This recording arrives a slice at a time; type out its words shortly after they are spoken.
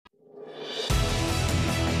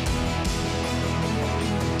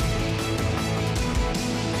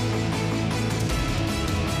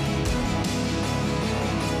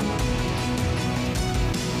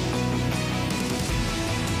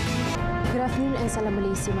afternoon and Salam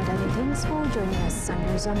Malaysia Madani. Thanks for joining us. I'm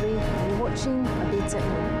Nur Zamri. You're watching Updates at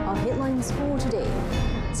Noon. Our headlines for today.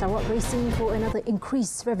 Sarawak bracing for another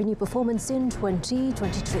increased revenue performance in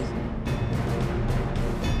 2023.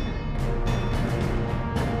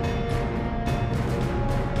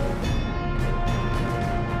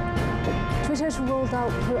 Twitter's rolled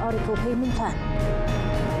out per article payment plan.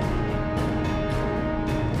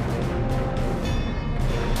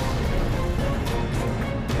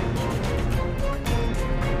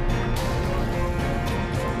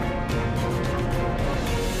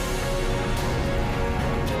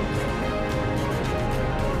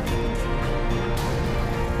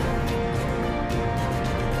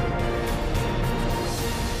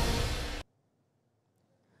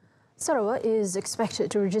 Sarawak is expected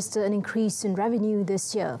to register an increase in revenue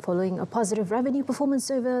this year following a positive revenue performance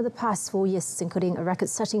over the past 4 years, including a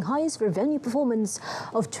record-setting highest revenue performance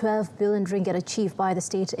of 12 billion ringgit achieved by the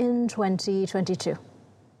state in 2022.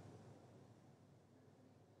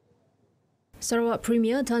 Sarawak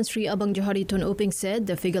Premier Tan Sri Abang Johari Tun Oping said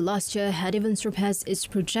the figure last year had even surpassed its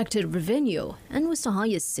projected revenue and was the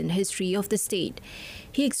highest in the history of the state.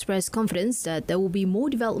 He expressed confidence that there will be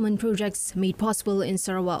more development projects made possible in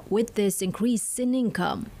Sarawak with this increase in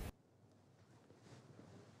income.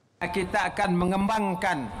 Kita akan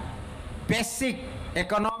mengembangkan basic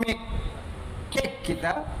economic cake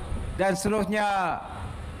kita dan seluruhnya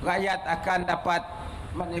rakyat akan dapat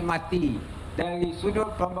menikmati dari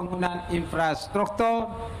sudut pembangunan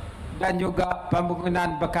infrastruktur dan juga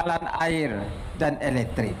pembangunan bekalan air dan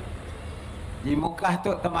elektrik. Di Mukah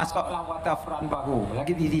tu termasuklah waterfront baru,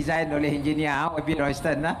 lagi didesain oleh engineer W.B.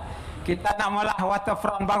 Royston. Kita nak malah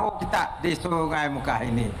waterfront baru kita di Sungai Mukah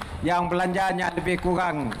ini yang belanjanya lebih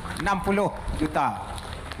kurang 60 juta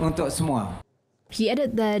untuk semua. He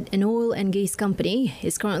added that an oil and gas company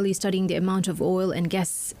is currently studying the amount of oil and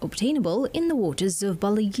gas obtainable in the waters of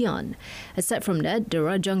Balayan. Aside from that, the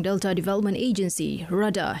Rajang Delta Development Agency,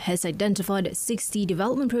 RADA, has identified 60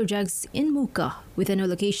 development projects in Mukah with an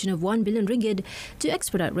allocation of 1 billion ringgit to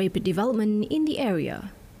expedite rapid development in the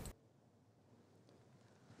area.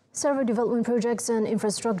 Several development projects and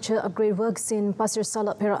infrastructure upgrade works in Pasir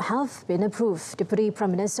Salak, Perak have been approved. Deputy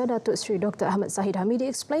Prime Minister Datuk Seri Dr. Ahmad Zahid Hamidi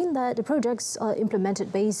explained that the projects are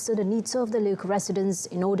implemented based on the needs of the local residents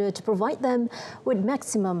in order to provide them with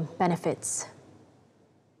maximum benefits.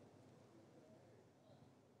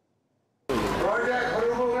 Projek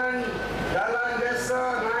perhubungan jalan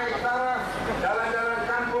desa naik taraf, jalan-jalan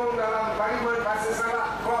kampung dalam Parlimen Pasir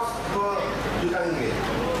Salak kos RM2 juta.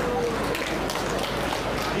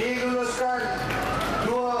 Diluluskan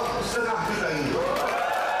RM2.5 juta.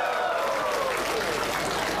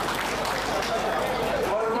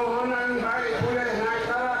 Permohonan baik boleh naik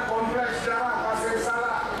taraf kompleks darah Pasir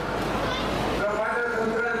Salak kepada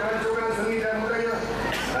Kementerian Pelancongan Seni dan Budaya.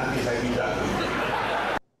 Nanti saya bincang.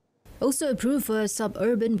 Also approved for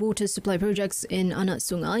suburban water supply projects in Anak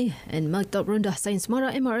Sungai and Maktab Rendah Sains Mara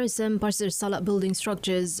MRSM Pasir Salak building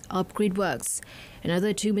structures upgrade works.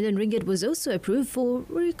 Another 2 million ringgit was also approved for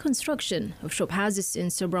reconstruction of shop houses in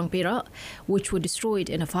Seberang Perak, which were destroyed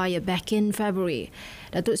in a fire back in February.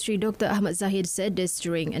 Datuk Seri Dr. Ahmad Zahid said this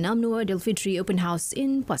during an UMNO Aidilfitri open house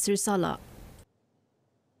in Pasir Salak.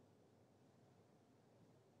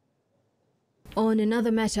 On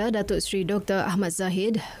another matter, Datuk Seri Dr. Ahmad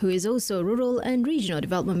Zahid, who is also Rural and Regional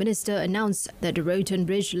Development Minister, announced that the road and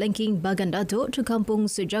bridge linking Bagan Datuk to Kampung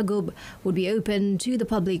Sejagub would be open to the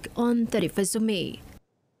public on 31st of May.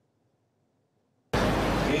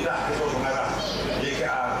 Minta ketua pengarah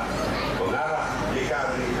JKR, pengarah JKR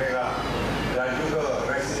di Perak dan juga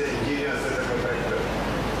residen engineer serta kontraktor.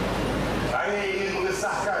 Saya ingin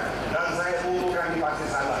mengesahkan dan saya umumkan di Pasir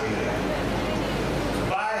Salak ini.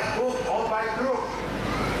 By hook or by crook,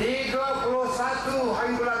 31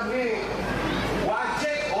 hari bulan Mei,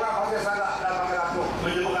 wajib orang Pasir Salak dan Bagan Datuk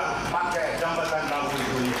menyeberang pakai jambatan bambu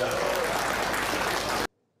Indonesia.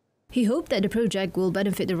 He hoped that the project will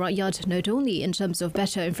benefit the rakyat not only in terms of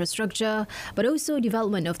better infrastructure, but also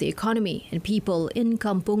development of the economy and people in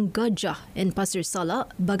Kampung Gajah and Pasir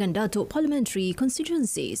Salak, Bagan Datuk parliamentary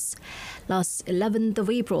constituencies. Last 11th of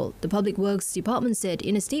April, the Public Works Department said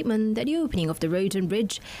in a statement that the opening of the road and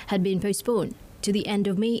bridge had been postponed to the end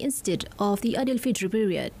of May instead of the Aidilfitri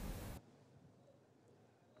period.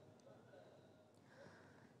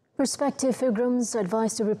 Prospective pilgrims are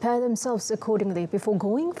advised to prepare themselves accordingly before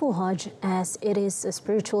going for Hajj, as it is a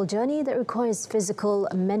spiritual journey that requires physical,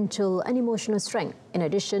 mental and emotional strength, in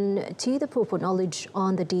addition to the proper knowledge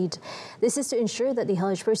on the deed. This is to ensure that the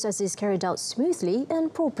Hajj process is carried out smoothly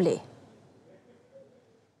and properly.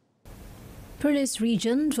 Perlis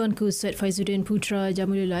Region Tuanku Syed Faizuddin Putra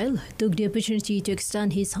Jamululail took the opportunity to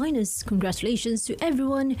extend His Highness congratulations to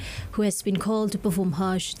everyone who has been called to perform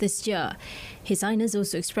Hajj this year. His Highness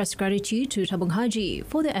also expressed gratitude to Tabung Haji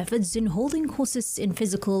for their efforts in holding courses in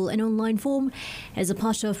physical and online form as a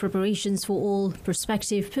part of preparations for all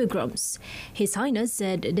prospective pilgrims. His Highness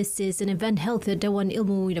said this is an event held at Dewan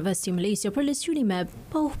Ilmu University Malaysia Perlis Unimab,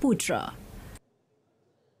 Pauh Putra.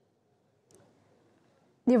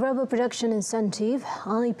 The rubber production incentive,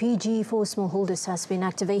 IPG for smallholders, has been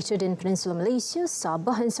activated in Peninsular Malaysia,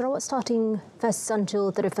 Sabah and Sarawak starting 1st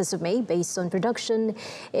until 31st of May based on production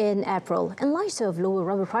in April. In light of lower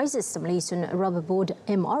rubber prices, the Malaysian Rubber Board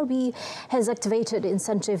MRB has activated the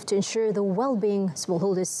incentive to ensure the well-being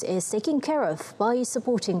smallholders is taken care of by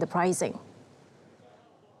supporting the pricing.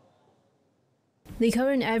 The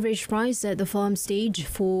current average price at the farm stage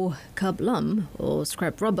for kablam or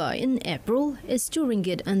scrap rubber in April is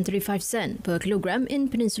RM2.35 per kilogram in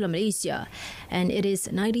Peninsular Malaysia, and it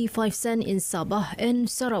is 95 cents in Sabah and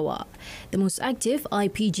Sarawak. The most active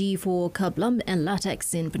IPG for kablam and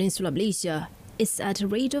latex in Peninsular Malaysia is at a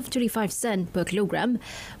rate of 35 cents per kilogram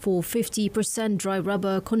for 50% dry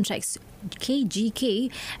rubber contracts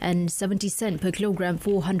KGK and 70 cents per kilogram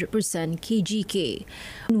for 100% KGK.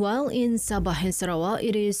 While in Sabah and Sarawak,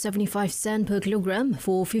 it is 75 cents per kilogram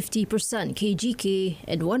for 50% KGK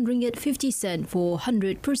and RM1.50 for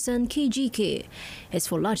 100% KGK. As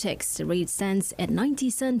for latex, the rate stands at 90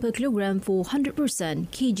 cents per kilogram for 100%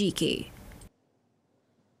 KGK.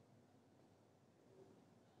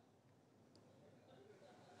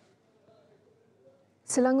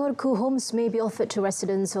 Selangor Ku homes may be offered to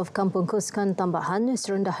residents of Kampung Kuskan Tambahan,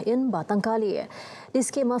 Serendah in Batang Kali.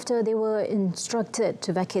 This came after they were instructed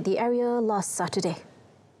to vacate the area last Saturday.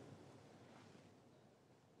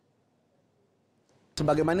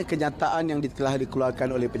 Sebagaimana kenyataan yang telah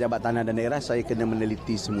dikeluarkan oleh pejabat tanah dan daerah, saya kena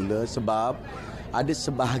meneliti semula sebab ada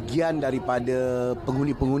sebahagian daripada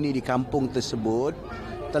penghuni-penghuni di kampung tersebut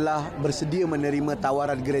telah bersedia menerima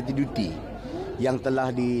tawaran gratuity yang telah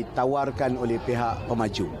ditawarkan oleh pihak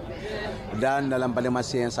pemaju. Dan dalam pada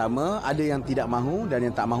masa yang sama, ada yang tidak mahu dan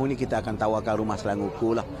yang tak mahu ni kita akan tawarkan rumah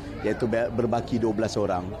Selangorku lah, iaitu berbaki 12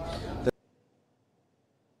 orang.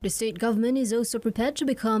 The state government is also prepared to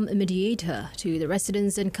become a mediator to the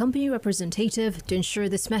residents and company representative to ensure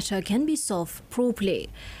this matter can be solved properly.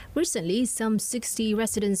 Recently, some 60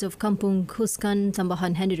 residents of Kampung Kuskan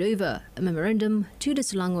Tambahan handed over a memorandum to the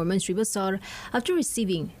Selangor Menteri Besar after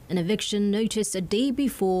receiving an eviction notice a day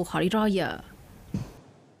before Hari Raya.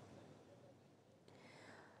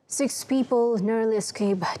 6 people narrowly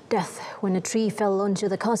escaped death when a tree fell onto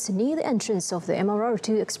the cars near the entrance of the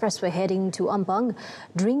MRR2 expressway heading to Ampang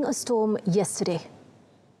during a storm yesterday.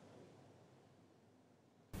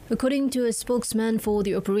 According to a spokesman for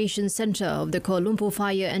the Operations Centre of the Kuala Lumpur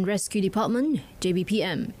Fire and Rescue Department,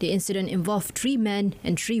 JBPM, the incident involved 3 men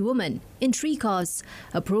and 3 women in 3 cars,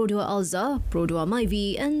 a Pro 2 Alza, Pro 2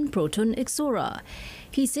 Myvi and Proton Exora.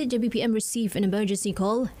 He said JBPM received an emergency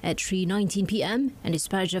call at 3:19 p.m. and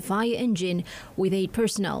dispatched a fire engine with 8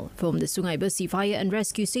 personnel from the Sungai Besi Fire and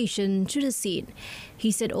Rescue Station to the scene.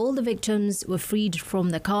 He said all the victims were freed from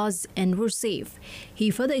the cars and were safe.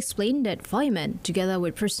 He further explained that firemen, together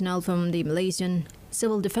with personnel from the Malaysian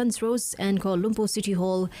Civil Defence Roads and Kuala Lumpur City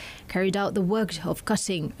Hall, carried out the work of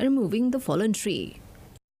cutting and removing the fallen tree.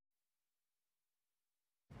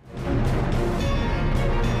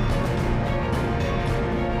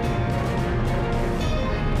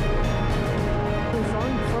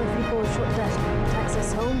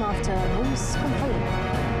 After homes complained.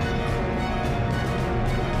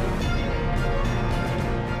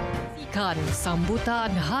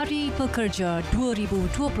 Sambutan Hari Pekerja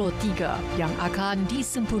 2023 yang akan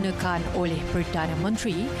disempurnakan oleh Perdana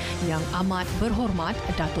Menteri Yang Amat Berhormat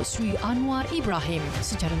Datuk Seri Anwar Ibrahim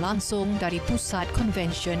secara langsung dari Pusat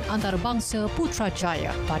Konvensyen Antarabangsa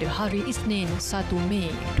Putrajaya pada hari Isnin 1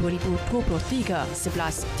 Mei 2023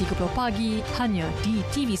 11.30 pagi hanya di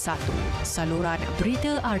TV1, saluran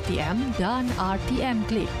Berita RTM dan RTM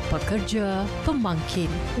Klik, Pekerja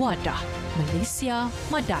Pembangkit Wadah Malaysia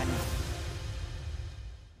Madani.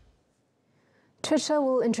 Twitter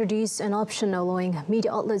will introduce an option allowing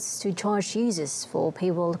media outlets to charge users for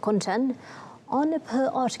paywall content on a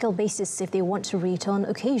per-article basis if they want to read an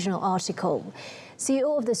occasional article.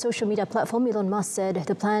 CEO of the social media platform Elon Musk said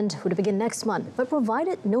the plan would begin next month, but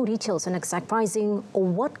provided no details on exact pricing or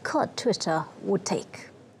what cut Twitter would take.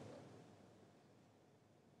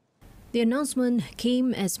 The announcement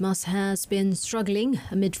came as Musk has been struggling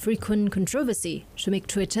amid frequent controversy to make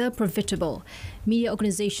Twitter profitable. Media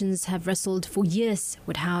organizations have wrestled for years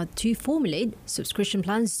with how to formulate subscription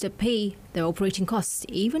plans that pay their operating costs,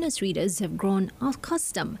 even as readers have grown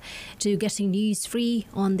accustomed to getting news free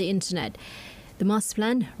on the internet. The Musk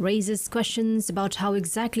plan raises questions about how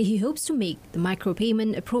exactly he hopes to make the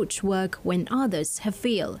micropayment approach work when others have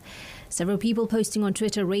failed. Several people posting on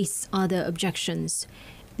Twitter raised other objections.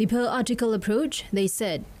 The per-article approach, they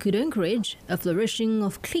said, could encourage a flourishing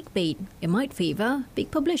of clickbait. It might favour big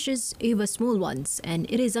publishers over small ones, and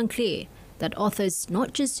it is unclear that authors,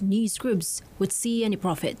 not just news groups, would see any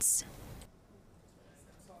profits.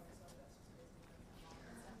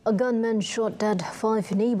 A gunman shot dead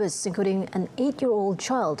 5 neighbours, including an 8-year-old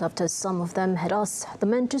child, after some of them had asked the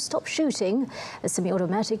men to stop shooting a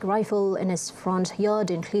semi-automatic rifle in his front yard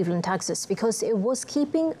in Cleveland, Texas, because it was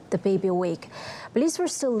keeping the baby awake. Police were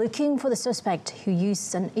still looking for the suspect, who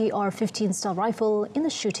used an AR-15 style rifle in the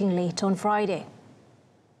shooting late on Friday.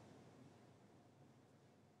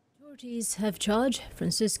 Authorities have charged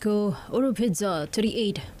Francisco Oropizza,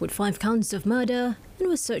 38, with 5 counts of murder and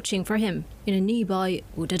was searching for him in a nearby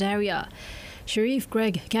wooded area. Sheriff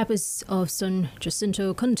Greg Kappas of San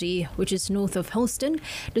Jacinto County, which is north of Houston,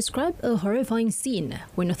 described a horrifying scene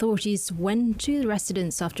when authorities went to the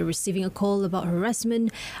residence after receiving a call about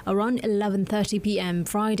harassment around 11:30 p.m.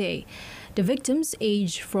 Friday. The victims,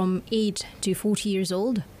 aged from 8 to 40 years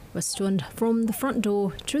old, was stormed from the front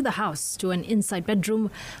door through the house to an inside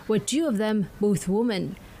bedroom where 2 of them, both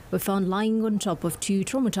women, were found lying on top of 2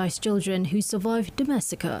 traumatized children who survived the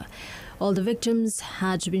massacre. All the victims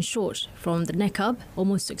had been shot from the neck up,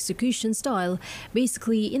 almost execution style,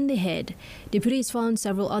 basically in the head. The police found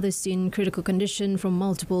several others in critical condition from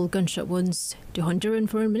multiple gunshot wounds. The Honduran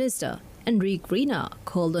Foreign Minister, Enrique Rina,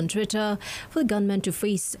 called on Twitter for the gunman to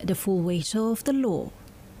face the full weight of the law.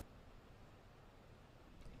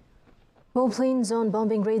 More planes on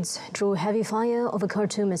bombing raids drew heavy fire over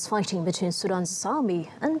Khartoum as fighting between Sudan's army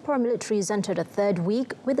and paramilitaries entered a 3rd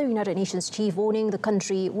week, with the United Nations chief warning the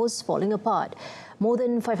country was falling apart. More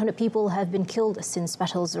than 500 people have been killed since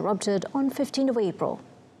battles erupted on 15th of April.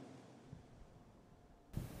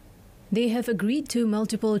 They have agreed to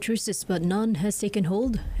multiple truces, but none has taken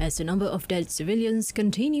hold as the number of dead civilians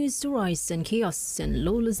continues to rise and chaos and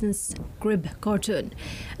lawlessness grip Khartoum,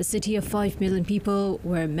 a city of 5 million people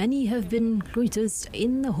where many have been greeters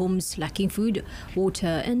in the homes lacking food,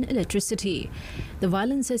 water and electricity. The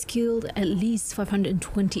violence has killed at least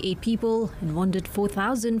 528 people and wounded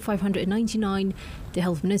 4,599, the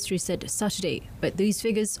health ministry said Saturday, but these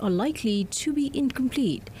figures are likely to be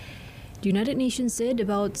incomplete. The United Nations said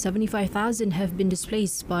about 75,000 have been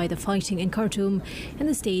displaced by the fighting in Khartoum and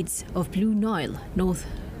the states of Blue Nile, North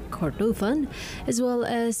Kordofan, as well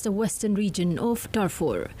as the western region of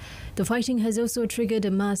Darfur. The fighting has also triggered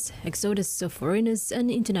a mass exodus of foreigners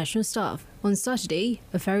and international staff. On Saturday,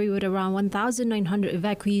 a ferry with around 1,900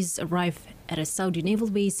 evacuees arrived at a Saudi naval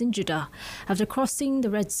base in Jeddah after crossing the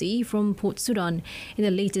Red Sea from Port Sudan in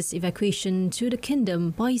the latest evacuation to the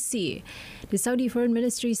kingdom by sea. The Saudi Foreign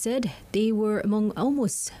Ministry said they were among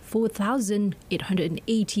almost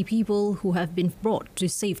 4,880 people who have been brought to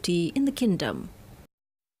safety in the kingdom.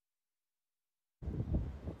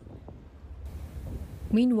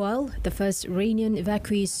 Meanwhile, the first Iranian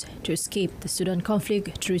evacuees to escape the Sudan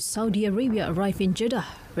conflict through Saudi Arabia arrived in Jeddah,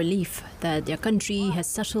 relief that their country has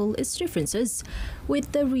settled its differences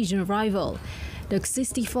with the regional rival. The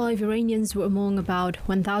 65 Iranians were among about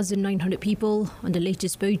 1,900 people on the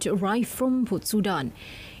latest boat to arrive from Port Sudan.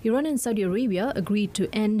 Iran and Saudi Arabia agreed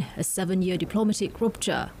to end a 7-year diplomatic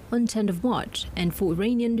rupture on 10th of March, and 4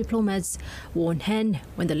 Iranian diplomats were on hand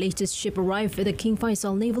when the latest ship arrived at the King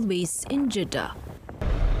Faisal naval base in Jeddah.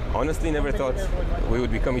 Honestly, never thought we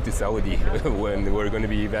would be coming to Saudi when we're going to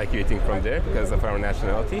be evacuating from there because of our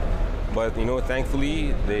nationality. But,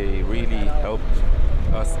 thankfully, they really helped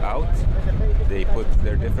us out. They put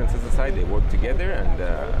their differences aside, they worked together, and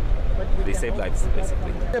they saved lives,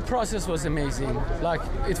 basically. The process was amazing.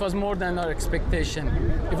 It was more than our expectation.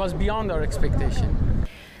 It was beyond our expectation.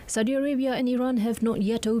 Saudi Arabia and Iran have not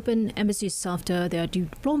yet opened embassies after their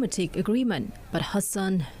diplomatic agreement, but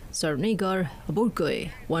Hassan Sarnegar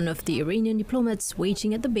Aburgoy, one of the Iranian diplomats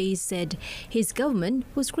waiting at the base, said his government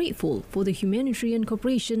was grateful for the humanitarian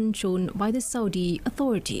cooperation shown by the Saudi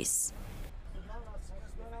authorities.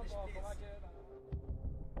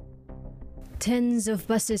 Tens of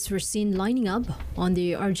buses were seen lining up on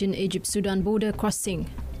the Argentine-Egypt-Sudan border crossing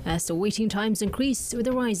as the waiting times increased with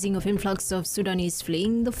the rising of influx of Sudanese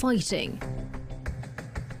fleeing the fighting.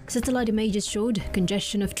 Satellite images showed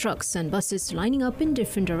congestion of trucks and buses lining up in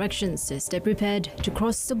different directions as they prepared to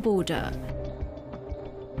cross the border.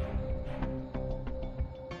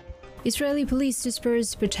 Israeli police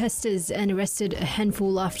dispersed protesters and arrested a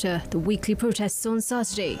handful after the weekly protests on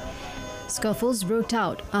Saturday. Scuffles broke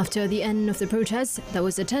out after the end of the protest that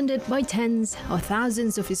was attended by tens of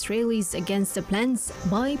thousands of Israelis against the plans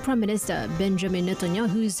by Prime Minister Benjamin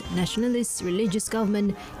Netanyahu's nationalist religious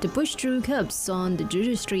government to push through curbs on the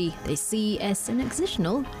judiciary they see as an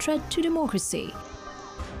existential threat to democracy.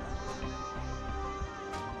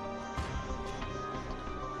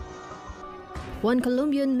 One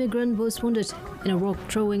Colombian migrant was wounded in a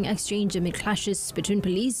rock-throwing exchange amid clashes between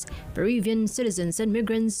police, Peruvian citizens and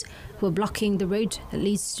migrants who were blocking the road that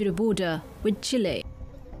leads to the border with Chile.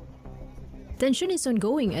 Tension is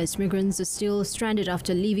ongoing as migrants are still stranded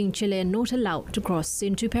after leaving Chile and not allowed to cross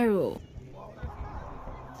into Peru.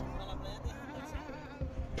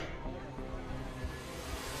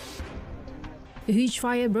 A huge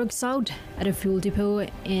fire broke out at a fuel depot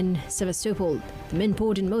in Sevastopol, the main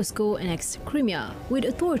port in Moscow and ex-Crimea, with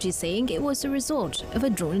authorities saying it was the result of a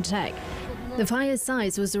drone attack. The fire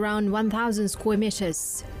size was around 1,000 square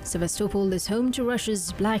meters. Sevastopol is home to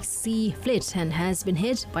Russia's Black Sea Fleet and has been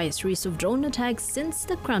hit by a series of drone attacks since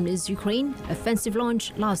the Kremlin's Ukraine offensive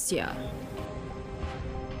launch last year.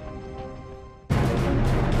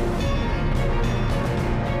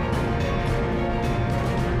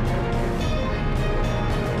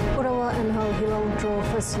 Draw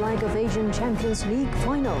first leg of Asian Champions League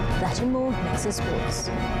final. That and more next in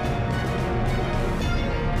sports.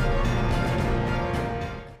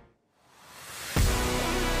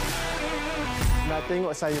 Nak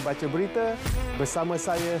tengok saya baca berita bersama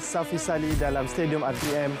saya Safi Sali dalam Stadium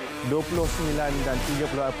RTM 29 dan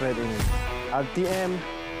 30 April ini. RTM,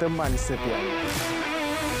 teman setia.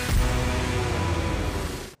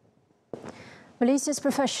 Malaysia's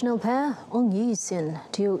professional pair, Ong Yi-sin,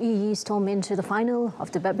 Teo Yi stormed into the final of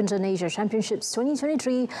the Badminton Asia Championships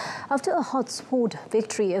 2023 after a hot-fought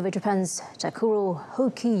victory over Japan's Takuro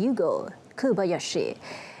Hoki-Yugo Kobayashi.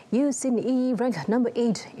 Yi-sin Yi, ranked number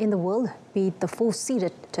 8 in the world, beat the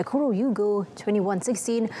 4th-seeded Takuro Yugo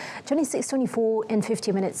 21-16, 26-24 in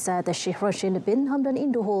 50 minutes at the Sheikh Rashid bin Hamdan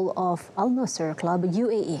Indoor Hall of Al Nasser Club,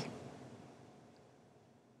 UAE.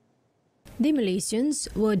 The Malaysians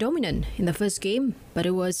were dominant in the first game, but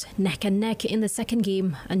it was neck and neck in the second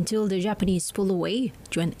game until the Japanese pulled away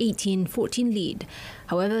to an 18-14 lead.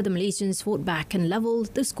 However, the Malaysians fought back and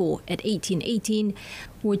levelled the score at 18-18,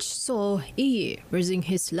 which saw Yi raising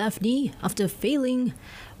his left knee after failing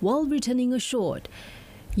while returning a shot.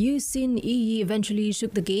 Yi-sin Yi eventually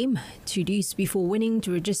took the game 2-2 before winning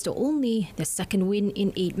to register only their second win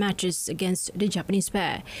in 8 matches against the Japanese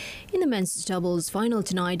pair. In the men's doubles final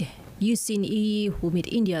tonight, Yi-sin Yi will meet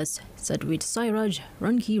India's Sadwit Sairaj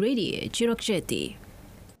Ranki Reddy Chirag Shetty.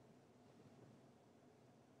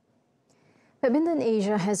 Badminton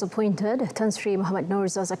Asia has appointed Tan Sri Muhammad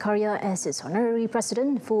Nurza Zakaria as its honorary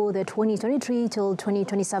president for the 2023 till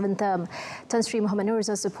 2027 term. Tan Sri Muhammad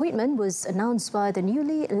Nurza's appointment was announced by the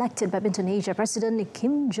newly elected Badminton Asia president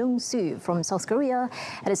Kim Jong-soo from South Korea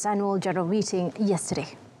at its annual general meeting yesterday.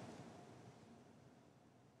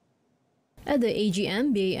 At the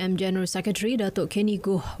AGM, BAM General Secretary Datuk Kenny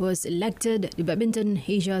Goh was elected the Badminton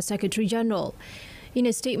Asia Secretary General. In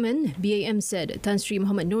a statement, BAM said Tan Sri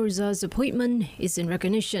Muhammad Nurza's appointment is in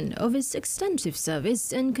recognition of his extensive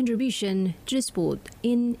service and contribution to the sport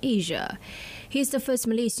in Asia. He is the first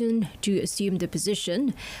Malaysian to assume the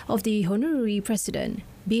position of the honorary president.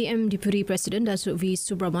 BAM Deputy President Datuk V.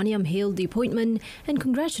 Subramaniam hailed the appointment and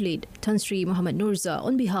congratulated Tan Sri Muhammad Nurza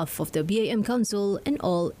on behalf of the BAM Council and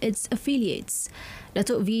all its affiliates.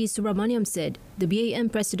 Datuk V. Subramaniam said the BAM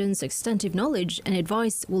President's extensive knowledge and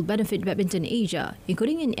advice will benefit Badminton Asia,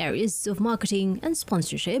 including in areas of marketing and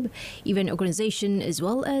sponsorship, event organisation as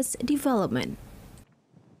well as development.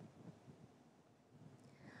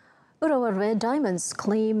 Urawa Red Diamonds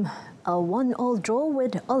claim a 1-1 draw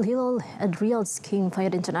with Al Hilal at Riyadh's King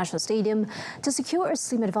Fahd International Stadium to secure a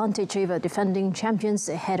slim advantage over defending champions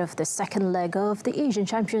ahead of the second leg of the Asian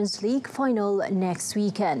Champions League final next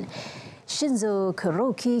weekend. Shinzo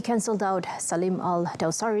Kuroki cancelled out Salim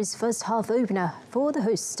Al-Dawsari's first half opener for the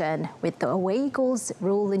hosts, and with the away goals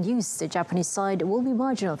rule in use, the Japanese side will be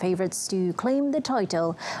marginal favourites to claim the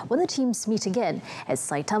title when the teams meet again at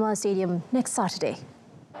Saitama Stadium next Saturday.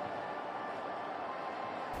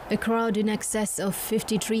 A crowd in excess of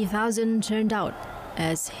 53,000 turned out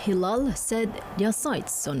as Hilal set their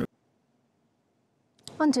sights on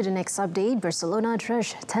On to the next update. Barcelona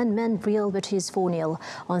thrashed 10-man Real Betis 4-0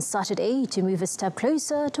 on Saturday to move a step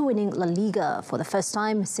closer to winning La Liga for the first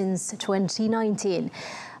time since 2019.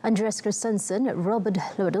 Andres Christensen, Robert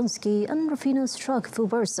Lewandowski and Rafinha struck for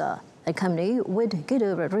Barca, accompanied with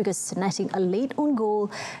Guido Rodriguez netting a late own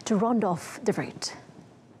goal to round off the raid.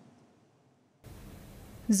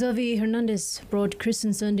 Xavi Hernandez brought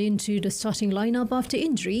Christensen into the starting lineup after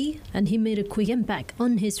injury, and he made a quick impact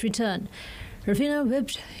on his return. Rafinha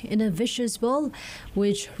whipped in a vicious ball,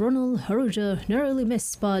 which Ronald Araujo narrowly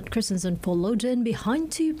missed, but Christensen followed in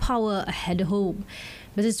behind to power ahead home.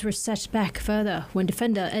 Betis were set back further when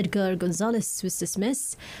defender Edgar Gonzalez was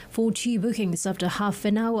dismissed for 2 bookings after half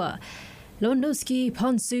an hour. Lewandowski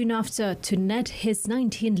pounced soon after to net his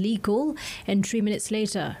 19th league goal, and 3 minutes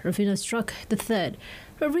later, Rafinha struck the third.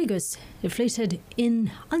 Rodriguez deflated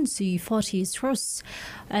in Ansu Fati's cross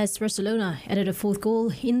as Barcelona added a 4th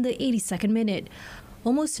goal in the 82nd minute.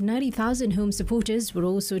 Almost 90,000 home supporters were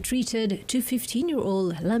also treated to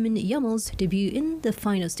 15-year-old Lamine Yamal's debut in the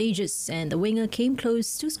final stages, and the winger came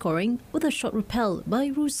close to scoring with a shot repelled by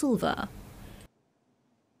Rui Silva.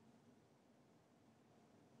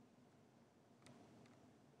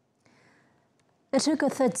 It took a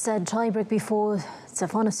third set tiebreak before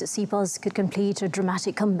Stefanos Tsitsipas could complete a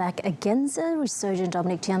dramatic comeback against a resurgent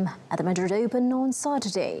Dominic Thiem at the Madrid Open on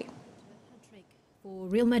Saturday. For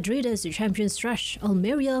Real Madrid as the champions thrashed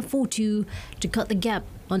Almeria 4-2 to cut the gap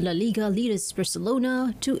on La Liga leaders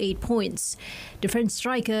Barcelona to 8 points. The French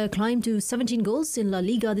striker climbed to 17 goals in La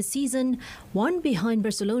Liga this season, one behind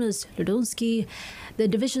Barcelona's Lewandowski, the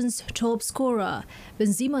division's top scorer.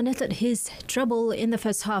 Benzema netted his treble in the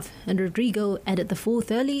first half, and Rodrigo added the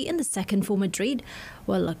 4th early in the second for Madrid,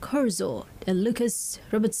 while Corzo and Lucas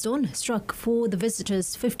Robertson struck for the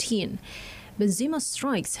visitors 15. Benzema's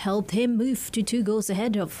strikes helped him move to 2 goals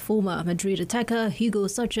ahead of former Madrid attacker Hugo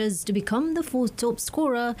Sanchez to become the 4th top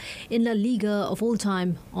scorer in La Liga of all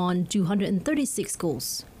time on 236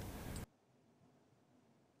 goals.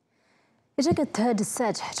 It took a third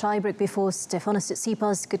set tiebreak before Stefanos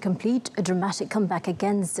Tsitsipas could complete a dramatic comeback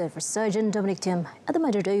against the resurgent Dominic Thiem at the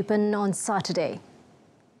Madrid Open on Saturday.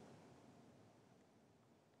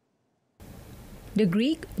 The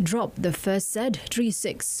Greek dropped the first set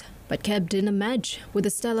 3-6, but kept in a match with a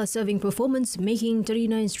stellar serving performance, making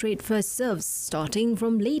 39 straight first serves starting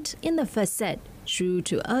from late in the first set through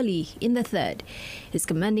to early in the third. His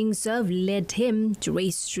commanding serve led him to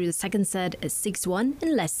race through the second set at 6-1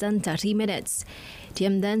 in less than 30 minutes.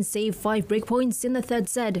 Thiem then saved 5 breakpoints in the third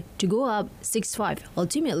set to go up 6-5,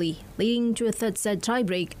 ultimately leading to a third set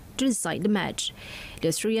tiebreak to decide the match. The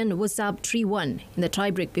Australian was up 3-1 in the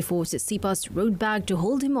tiebreak before Tsitsipas rode back to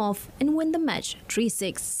hold him off and win the match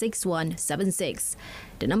 3-6, 6-1, 7-6.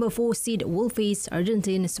 The number 4 seed will face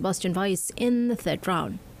Argentine Sebastian Weiss in the third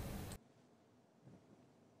round.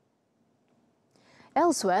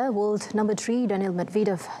 Elsewhere, world number 3 Daniil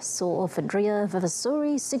Medvedev saw off Andrea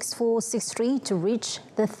Vavasori 6-4, 6-3 to reach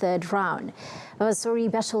the third round. Vavasori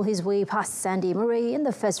battled his way past Sandy Murray in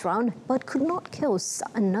the first round, but could not kill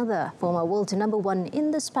another former world number 1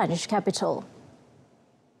 in the Spanish capital.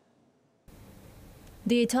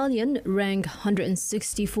 The Italian, ranked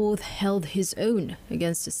 164th, held his own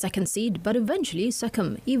against the second seed, but eventually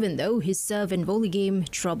succumbed, even though his serve and volley game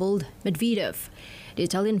troubled Medvedev. The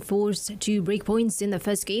Italian forced 2 breakpoints in the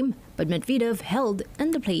first game, but Medvedev held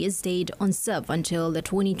and the players stayed on serve until the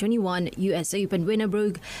 2021 US Open winner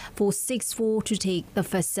broke for 6-4 to take the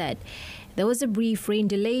first set. There was a brief rain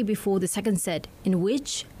delay before the second set, in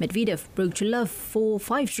which Medvedev broke to love for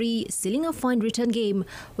 5-3, sealing a fine return game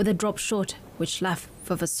with a drop shot, which left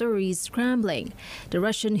Vavasori scrambling. The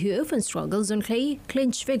Russian, who often struggles on clay,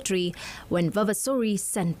 clinched victory when Vavasori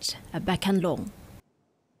sent a backhand long.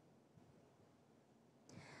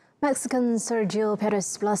 Mexican Sergio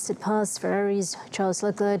Perez blasted past Ferrari's Charles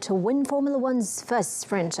Leclerc to win Formula One's first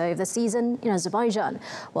sprint of the season in Azerbaijan,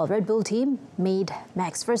 while Red Bull team made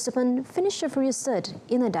Max Verstappen finish a furious third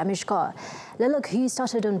in a damaged car. Leclerc, who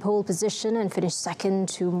started on pole position and finished second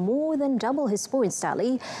to more than double his points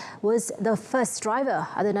tally, was the first driver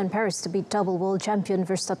other than Perez to beat double world champion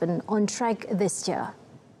Verstappen on track this year.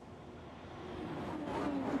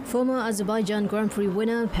 Former Azerbaijan Grand Prix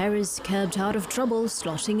winner Perez kept out of trouble,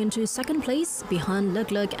 slotting into second place behind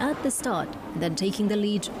Leclerc at the start, then taking the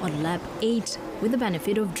lead on lap 8 with the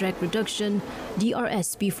benefit of drag reduction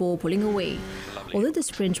DRS before pulling away. Although the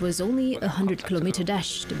sprint was only a 100-kilometer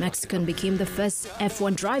dash, the Mexican became the first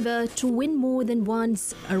F1 driver to win more than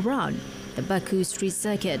once around the Baku street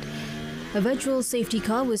circuit. A virtual safety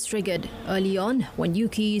car was triggered early on when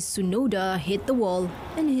Yuki Tsunoda hit the wall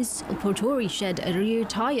and his AlphaTauri shed a rear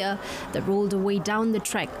tyre that rolled away down the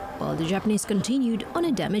track while the Japanese continued on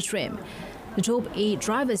a damaged rim. The top 8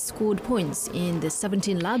 drivers scored points in the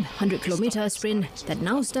 17-lap 100-kilometre sprint that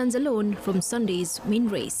now stands alone from Sunday's main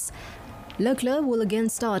race. Leclerc will again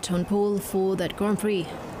start on pole for that Grand Prix,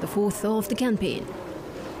 the fourth of the campaign.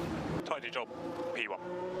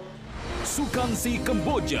 Sukan Si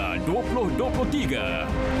Kemboja 2023.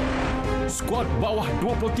 Skuad bawah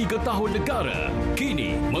 23 tahun negara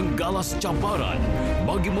kini menggalas cabaran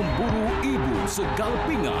bagi memburu ibu segala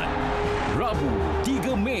pingat. Rabu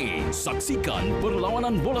 3 Mei, saksikan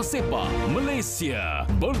perlawanan bola sepak Malaysia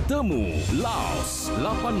bertemu Laos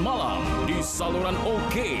 8 malam di saluran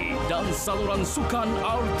OK dan saluran sukan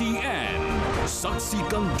RTM.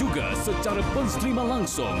 Saksikan juga secara penstrima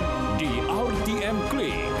langsung di RTM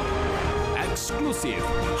Klik. Eksklusif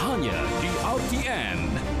hanya di RTM.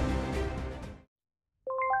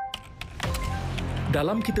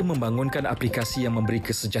 Dalam kita membangunkan aplikasi yang memberi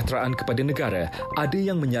kesejahteraan kepada negara, ada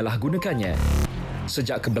yang menyalahgunakannya.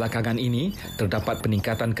 Sejak kebelakangan ini, terdapat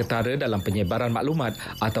peningkatan ketara dalam penyebaran maklumat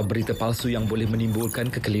atau berita palsu yang boleh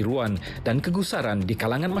menimbulkan kekeliruan dan kegusaran di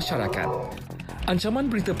kalangan masyarakat. Ancaman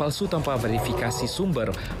berita palsu tanpa verifikasi sumber,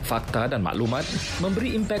 fakta dan maklumat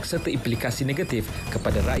memberi impak serta implikasi negatif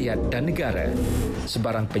kepada rakyat dan negara.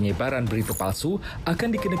 Sebarang penyebaran berita palsu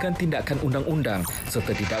akan dikenakan tindakan undang-undang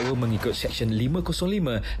serta didakwa mengikut Seksyen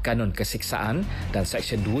 505 Kanun Kesiksaan dan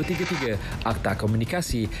Seksyen 233 Akta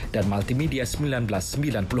Komunikasi dan Multimedia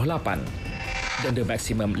 1998. Denda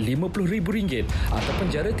maksimum RM50,000 atau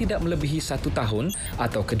penjara tidak melebihi 1 tahun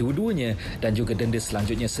atau kedua-duanya dan juga denda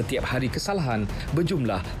selanjutnya setiap hari kesalahan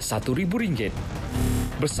berjumlah RM1,000.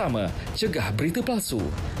 Bersama, cegah berita palsu.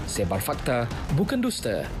 Sebar fakta, bukan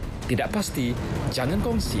dusta. Tidak pasti, jangan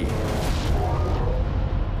kongsi.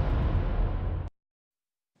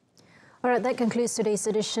 Alright, that concludes today's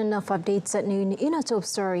edition of Updates at Noon. In our top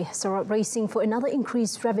story, Sarawak racing for another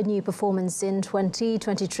increased revenue performance in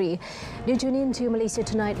 2023. Do tune in to Malaysia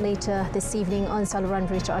Tonight later this evening on saluran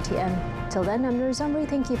Berita RTM. Till then, I'm Nur Zamri.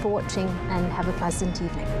 Thank you for watching and have a pleasant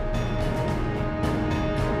evening.